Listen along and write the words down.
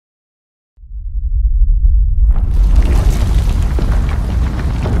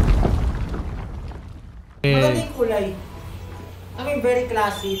Maganda yung kulay. I mean, very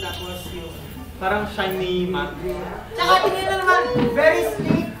classy. Tapos yung parang shiny matte. Tsaka tingnan na naman, very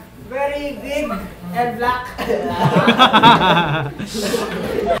sleek, very big, and black.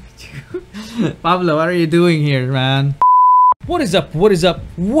 Pablo, what are you doing here, man? What is up? What is up?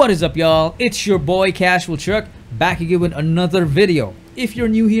 What is up, y'all? It's your boy Casual Truck back again with another video. If you're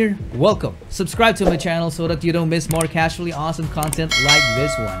new here, welcome. Subscribe to my channel so that you don't miss more casually awesome content like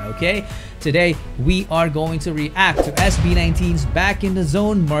this one, okay? Today, we are going to react to SB19's Back in the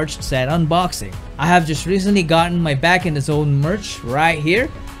Zone merch set unboxing. I have just recently gotten my Back in the Zone merch right here.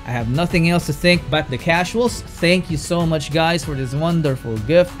 I have nothing else to thank but the casuals. Thank you so much, guys, for this wonderful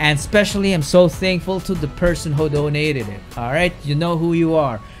gift. And especially, I'm so thankful to the person who donated it. Alright, you know who you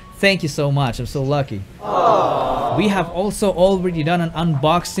are. Thank you so much. I'm so lucky. Aww. We have also already done an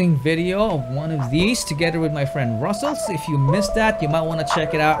unboxing video of one of these together with my friend Russell. So if you missed that, you might want to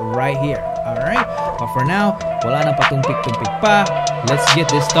check it out right here. Alright? But for now, wala nang patumpik-tumpik pa. Let's get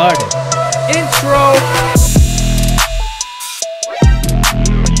this started. Intro!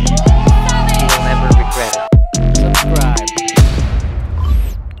 You'll never regret it. Subscribe.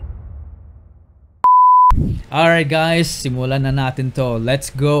 Alright guys, simulan na natin to. Let's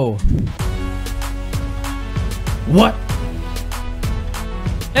go. What?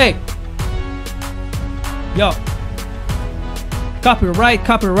 Hey! Yo! Copyright,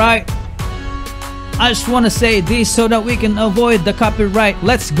 copyright. I just want to say this so that we can avoid the copyright.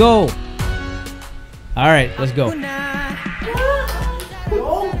 Let's go. Alright, let's go.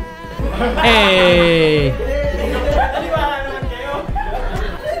 Hey!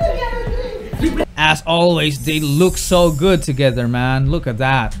 As always, they look so good together, man. Look at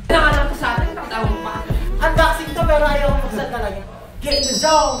that. Unboxing to pero ayaw ko buksan talaga. Get in the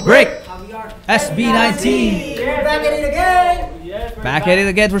zone! Break! SB19! Yes. Back at it again! Yes, Back at it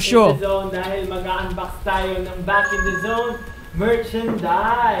again for sure. In the zone dahil mag-unbox tayo ng Back in the Zone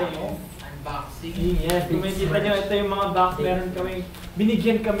merchandise. Unboxing. Yes, kung may kita nyo, ito yung mga box. Meron kami,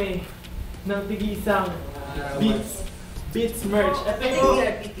 binigyan kami ng tig-isang Beats merch. Ito yung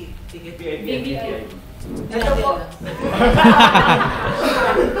Ito po.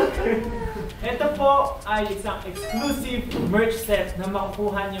 ito po ay isang exclusive merch set na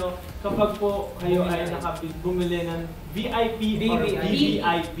makukuha nyo kapag po kayo ay nakabumili ng VIP or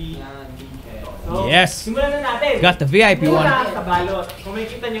VVIP. So, Yes. simulan na natin. Got the VIP one. Muna sa balot. Kung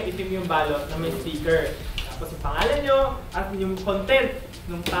makikita nyo, itim yung balot na may sticker. Tapos yung pangalan nyo at yung content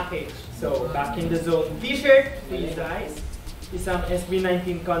ng package. So, Back in the Zone t-shirt, please guys. Isang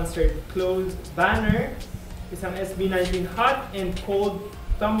SB19 concert clothes banner. Isang SB19 hot and cold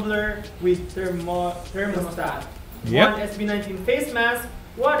tumbler with thermostat. Yep. One SB19 face mask.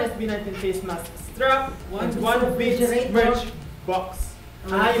 One SB19 face mask strap. And one big merch box.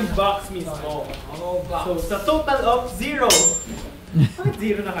 Yung box mismo. So, sa total of 0. Bakit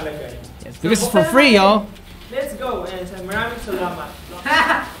 0 nakalagay? Yes, because it's for free, y'all. Let's go. And maraming salamat.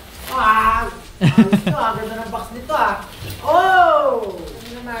 Wow! Ito ganda ng box nito Oh!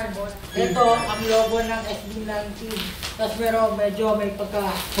 Ano naman, boss? Ito, ang logo ng SB19. Tapos medyo may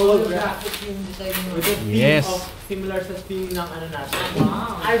pagka-holographic yung design mo. With the theme Yes. of similar sa theme ng ano natin.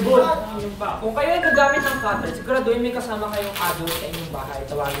 Wow! Album! Yung pa. Kung kayo ay gagamit ng cutter, siguraduhin may kasama kayong adult sa inyong bahay.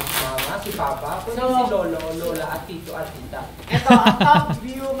 Tawagin si mama, si papa, kung si lolo, lola, at tito, at tita. Ito, ang top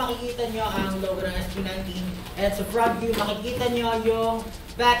view, makikita nyo ang logo ng SB19. And sa front view, makikita nyo yung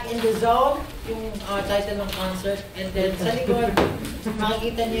Back in the Zone, yung title ng concert. And then sa likod,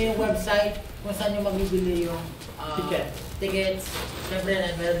 makikita nyo yung website kung saan nyo mabibili yung tickets. Siyempre,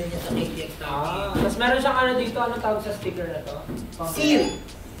 meron din yung sa KTX. Tapos meron siyang ano dito, ano tawag sa sticker na to? Seal!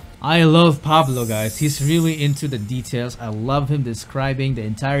 I love Pablo, guys. He's really into the details. I love him describing the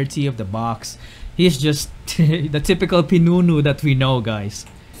entirety of the box. He's just the typical pinunu that we know, guys.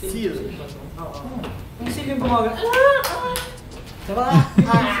 Seal. Yung seal yung gumawa. Diba?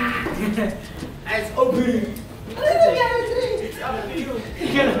 It's open!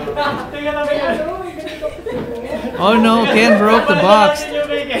 Oh no, Ken broke the box. So,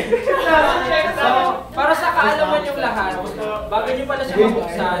 para sa kaalaman yung lahat, bago nyo pala siya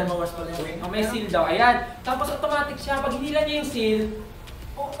mabuksan, may seal daw. Ayan. Tapos automatic siya. Pag hinila niyo yung seal,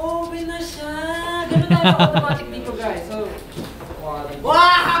 open na siya. Ganun tayo automatic dito, guys. So,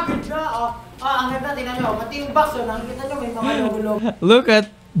 Wow! Ganda! Ang ganda, tingnan nyo. Pati yung box, nakikita nyo may mga logo-logo. Look at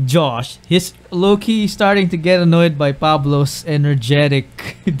Josh. He's low-key starting to get annoyed by Pablo's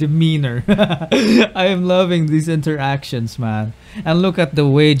energetic demeanor. I am loving these interactions, man. And look at the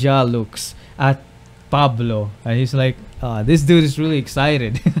way Ja looks at Pablo. And he's like, this dude is really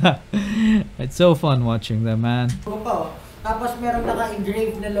excited. It's so fun watching them, man. Tapos meron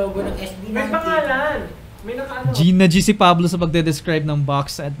naka-engrave na logo ng SB19. May pangalan! May naka-ano. G si Pablo sa pagde-describe ng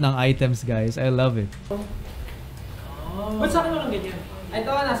box at ng items, guys. I love it. Ba't sa akin walang ganyan? Ito,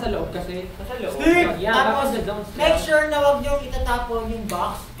 nasa loob kasi. Nasa loob. Stick! Yeah, Tapos, the zones. make sure na huwag niyong itatapon yung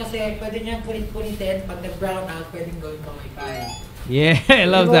box kasi pwede niyang punit-punitin. Pag nag-brown out, pwedeng gawin pang wifi. Yeah, I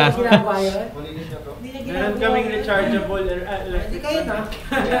love that. Hindi ginagawa yun? Hindi niya ginagawa. Meron kaming rechargeable Hindi electric. kayo na.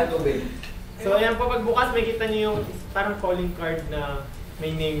 So ayan po, pagbukas may kita niyo yung parang calling card na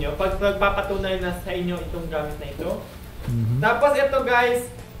may name niyo. Pag papatunay na sa inyo itong gamit na ito. Tapos ito guys,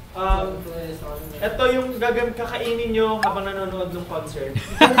 ito yung kakainin nyo habang nanonood ng concert.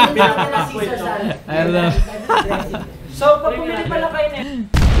 Pinapakak po ito. I love So, pag pumili pala kayo na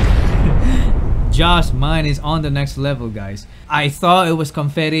Josh, mine is on the next level, guys. I thought it was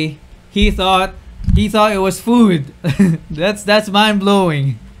confetti. He thought it was food. That's mind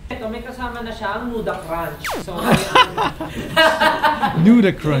blowing. ito, may kasama na siya ang Nuda Crunch. So, Nuda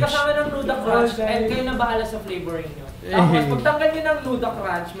may crunch. kasama ng Nuda Crunch and kayo na bahala sa flavoring nyo. Tapos, pagtanggal nyo ng Nuda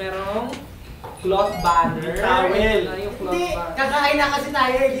Crunch, merong cloth banner. Towel. Yung cloth Hindi, banner. kakain na kasi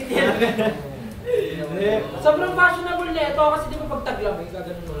tayo. Hindi Sobrang fashionable na ito kasi di ba pag taglamig,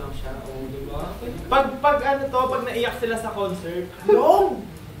 gaganon mo lang siya. O, di ba? Pag ano to, pag naiyak sila sa concert. No!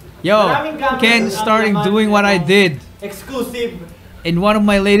 Yo, Maraming gamit Ken na starting naman. doing what I did Exclusive. in one of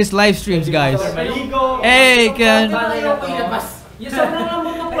my latest live streams, guys. Maligo. Hey, Ken. Yung sobrang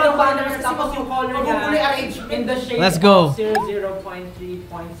lamot ng cloth banner tapos yung color niya in the shade Let's go. of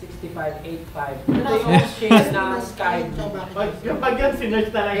 0.3.6585. Ito yung shade ng sky blue. Pag yan,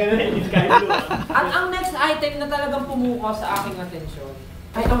 sinerge talaga na yung sky blue. At ang next item na talagang pumukaw sa aking atensyon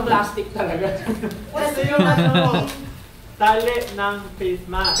ay ang plastic talaga. Ito yung ano, tali ng face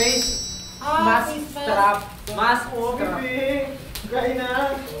mask. Mask strap. Mask Oh, strap. baby. Kain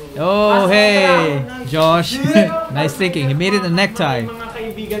na. Oh, hey, Josh. Nice thinking. He made it a necktie. Kung may mga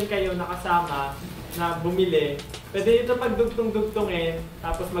kaibigan kayo nakasama na bumili, pwede ito pagdugtong-dugtongin,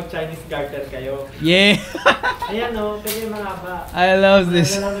 tapos mag-Chinese garter kayo. Yeah. Ayan o, pwede mahaba. I love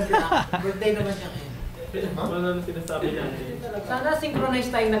this. Birthday naman niya. Ano na sinasabi natin? Sana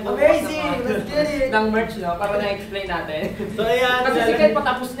synchronize tayong nagbubukas Amazing! Let's get it! ng merch, no? Para na-explain natin. So ayan, Kasi si Ken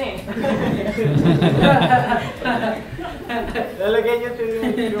patapos na eh. lalagay niyo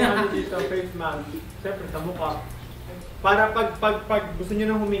yung ano dito, face mask. Siyempre, sa mukha. Para pag gusto niyo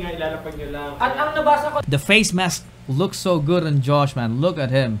nang huminga, ilalapag niyo lang. At ang nabasa ko The face mask looks so good on Josh, man. Look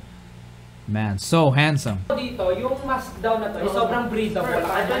at him. Man, so handsome. dito, yung mask daw na to, sobrang breathable.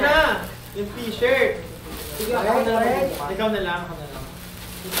 Ito na! Yung t-shirt. Sige, ako na lang magbubukas. Ikaw na lang.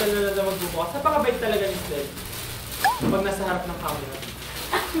 Ikaw na lang magbubukas. Napakabait talaga ni Sted. Pag nasa harap ng camera.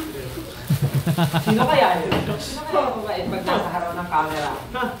 Sino kaya yun? Sino kaya mabait pag nasa harap ng camera?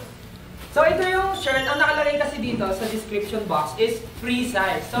 So ito yung shirt, ang nakalagay kasi dito sa description box is free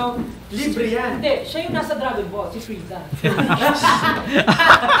size. So, Libre yan. Hindi, siya yung nasa Dragon Ball, si Frieza.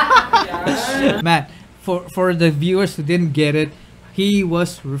 Man, for the viewers who didn't get it, he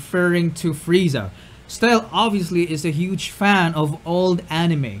was referring to Frieza. Stell obviously is a huge fan of old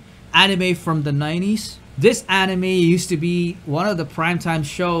anime from the 90s. This anime used to be one of the primetime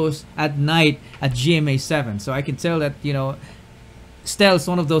shows at night at GMA 7. So I can tell that, you know, Stell's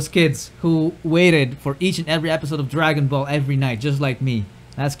one of those kids who waited for each and every episode of Dragon Ball every night, just like me.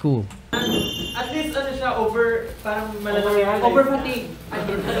 That's cool. At least ano siya, parang malalaki. Over fatigue.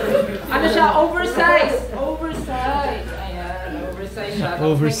 Ano siya, oversize. Oversize. Ayan, oversize siya. Tapos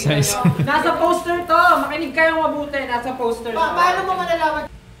Oversize. nakikita nyo, nasa poster to. Makinig kayong mabuti. Nasa poster to. Paano mo malalaman?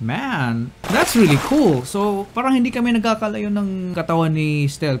 Man, that's really cool. So, parang hindi kami nagkakalayo ng katawan ni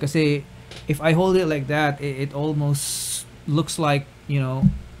Stell kasi if I hold it like that, it almost looks like, you know,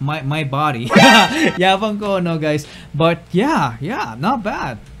 my body. Yabang ko, no, guys. But yeah, not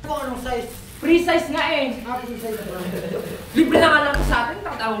bad. Kung anong size? Free size nga eh. Free size na. Libre na nga lang sa atin.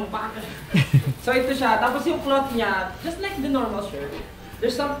 Tatawang pa. So ito siya. Tapos yung cloth niya, just like the normal shirt.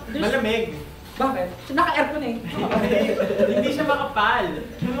 There's Malamig. Bakit? Naka-aircon eh. Hindi siya makapal.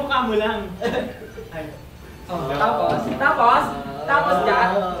 Yung mukha mo lang. Tapos Jack.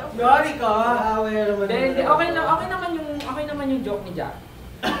 Sorry ka. Hindi, okay naman yung joke ni Jack.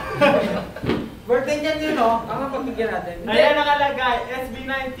 Birthday niyan yun, no? Ang pagbigyan natin. Ayan nakalagay,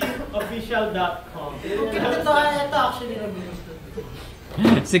 SB19official.com. Ito actually nag-gusto.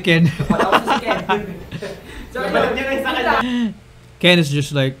 Si Ken. Patapos si Ken. So, Nabalik niya na yung sa kanya. Ken is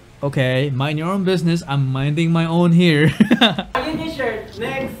just like, okay, mind your own business. I'm minding my own here. Ayun yung shirt.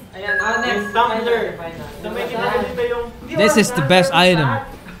 Next. Ayan, next. Yung tumbler. Final. So may kinakita dito yung... This is the best item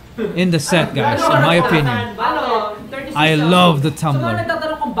in the set, guys, in my opinion. Ano? 36 I ounces. love the So, mga tumbler.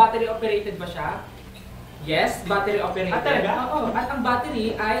 nagtatanong kung battery operated ba siya? Yes, battery operated. Ah, talaga? Oo. At ang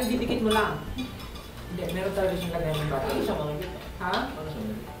battery ay didikit mo lang. Hindi, meron talaga siyang lagay ng battery. Ano siya makikita? Ha? Ano siya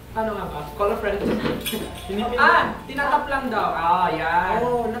makikita? Paano nga ba? Call a friend. Pinipin. Tinatap lang daw. Yan.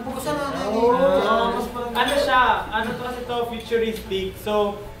 Oo, napukusan natin. Ano siya? Ano to kasi to? Futuristic.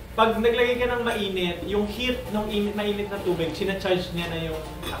 So, pag naglagay ka ng mainit, yung heat ng mainit na tubig, sinacharge niya na yung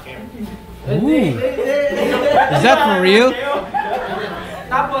takip. Ooh. Is that for real?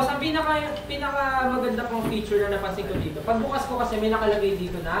 Tapos, ang pinaka maganda pong feature na napansin ko dito, pagbukas ko kasi may nakalagay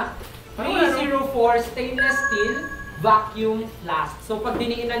dito na B04 stainless steel vacuum flask. So, pag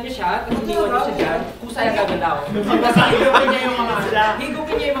diniinan nyo siya, kung iniwan nyo siya dyan, kusaya gagalaw. Kasi higupin niya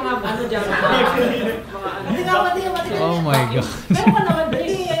yung mga, ano dyan, mga ano. Hindi nga, mati. Oh my God. Pero pa naman,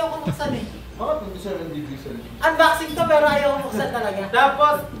 hindi, ayoko buksan eh. Bakit hindi siya nandibigsan? Unboxing to, pero ayoko buksan talaga.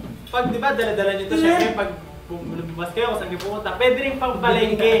 Tapos, pag di ba dala-dala nyo to, syempre pag lumabas kayo kung saan kayo pumunta, pwede rin pang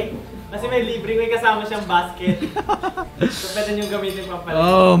palengke. Kasi may libre, may kasama siyang basket. So, pwede nyo gamitin pang palengke.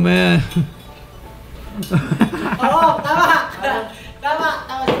 Oh man. Oo, tama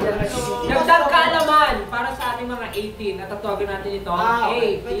si Jerry. Dagdag kaalaman para sa ating mga 18 na tatawagan natin ito,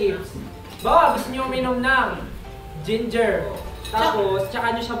 tips. Bawa, gusto nyo uminom ng ginger. Tapos,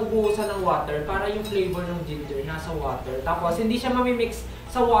 tsaka nyo siya bubuhusan ng water para yung flavor ng ginger nasa water. Tapos, hindi siya mamimix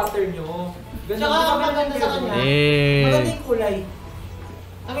sa water nyo. Tsaka ang maganda sa kanya, maganda yung kulay.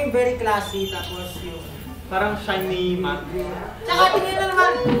 I mean, very classy, tapos yung... Parang shiny matte. Tsaka tingnan na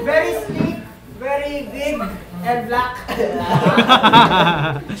naman, very sleek, very big, and black.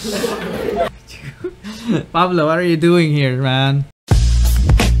 Pablo, what are you doing here, man?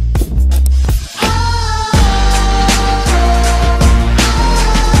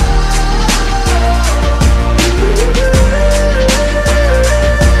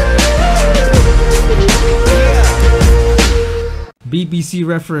 BBC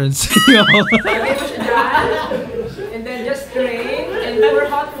reference. Lagay mo siya dyan, and then just strain, and pour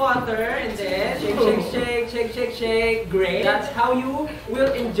hot water, and then shake, great. That's how you will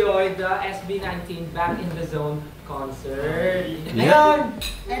enjoy the SB19 Back in the Zone concert. Ayun,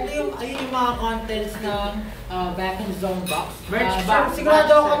 ito yung mga contents ng Back in the Zone box. Merch box.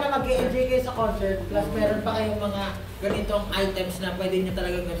 Sigurado ako na mag-enjoy kayo sa concert, plus meron pa kayong mga ganitong items na pwede nyo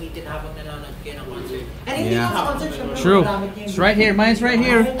talagang gamitin habang nanonood kayo ng concert. And hindi Yeah. lang sa concert, syempre True. magamit nyo yung... It's right here. Mine's right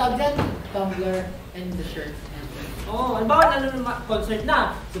here. Yung tag dyan, tumbler, and the shirt. Oh, halimbawa concert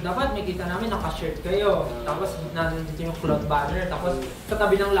na. So dapat may kita namin naka-shirt kayo. Tapos nandito yung cloth banner. Tapos sa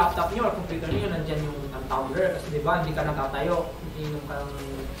tabi ng laptop nyo or computer nyo, nandyan yung tumbler. Kasi diba, hindi ka natatayo. Inom ka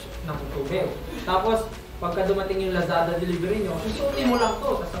ng tubig. Tapos pagka dumating yung Lazada delivery nyo, susuotin mo lang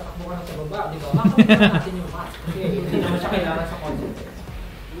to. Tapos tatakbo ka na sa baba. Diba? Makamit natin yung mask. Kasi hindi naman siya kailangan sa concert.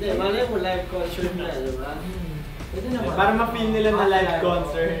 Hindi, malay mo live concert na, di ba? Pwede naman. Para ma-feel nila na live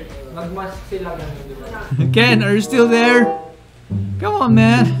concert. Mag-mask sila ganun, diba? Ken, are you still there? Come on,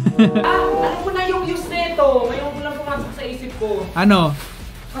 man. Alam mo na yung use nito. Ngayon ko lang pumasok sa isip ko. Ano?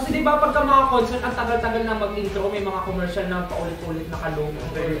 Kasi di ba pagka mga concert, ang tagal-tagal na mag-intro, may mga commercial na paulit-ulit na kalong.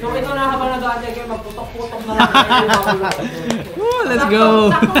 So ito na habang nag-aantay kayo, magputok-putok na lang kayo. Ooh, let's go.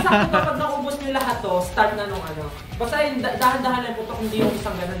 Sakto-sakto kapag naubos nyo lahat to, start na nung ano. Basta yung dahan-dahan lang putok, hindi yung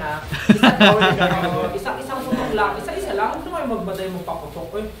isang gano'n na. Isang putok lang, isa-isa lang. Huwag naman magbaday mo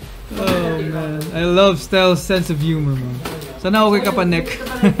paputok. Oh man, I love Stell's sense of humor, man. Sana okay ka pa, Nick.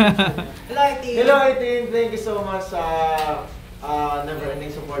 Hello, team! Thank you so much sa never-ending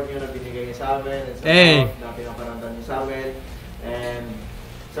support nyo na binigay niyo sa amin and sa love na pinaparamdam niyo sa amin. And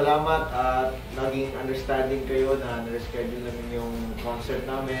salamat at naging understanding kayo na na-reschedule namin yung concert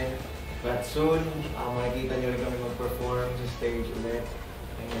namin. But soon, makikita nyo rin kami mag-perform sa stage ulit.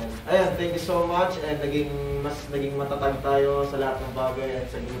 And ayun, thank you so much and naging matatag tayo sa lahat ng bagay at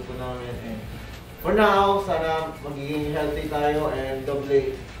sa grupo namin. And for now, sana magiging healthy tayo and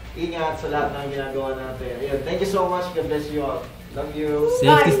doble ingat sa lahat ng ginagawa natin. Ayun, thank you so much. God bless you all. Love you.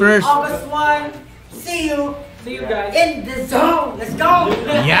 Safety first. August 1, see you guys. in the zone. Let's go.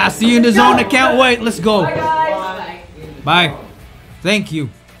 Yeah, see you in the zone. I can't wait. Let's go. Bye guys! Bye. Thank you.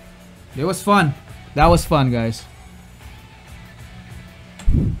 It was fun. That was fun, guys.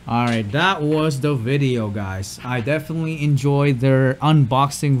 Alright, that was the video, guys. I definitely enjoyed their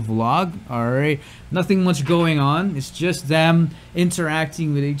unboxing vlog. Alright, nothing much going on. It's just them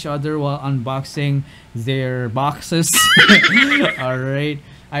interacting with each other while unboxing their boxes. Alright,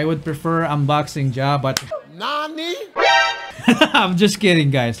 I would prefer unboxing Ja, but Nani? I'm just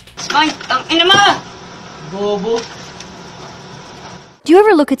kidding, guys. Do you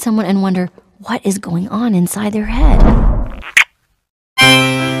ever look at someone and wonder what is going on inside their head?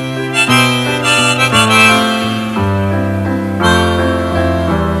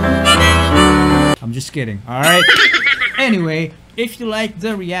 I'm just kidding. All right. Anyway, if you like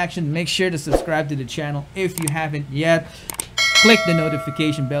the reaction, make sure to subscribe to the channel if you haven't yet. Click the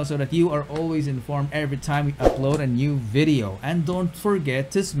notification bell so that you are always informed every time we upload a new video. And don't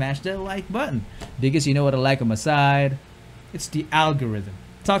forget to smash that like button, because you know what I like on my side. It's the algorithm.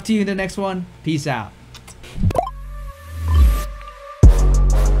 Talk to you in the next one. Peace out.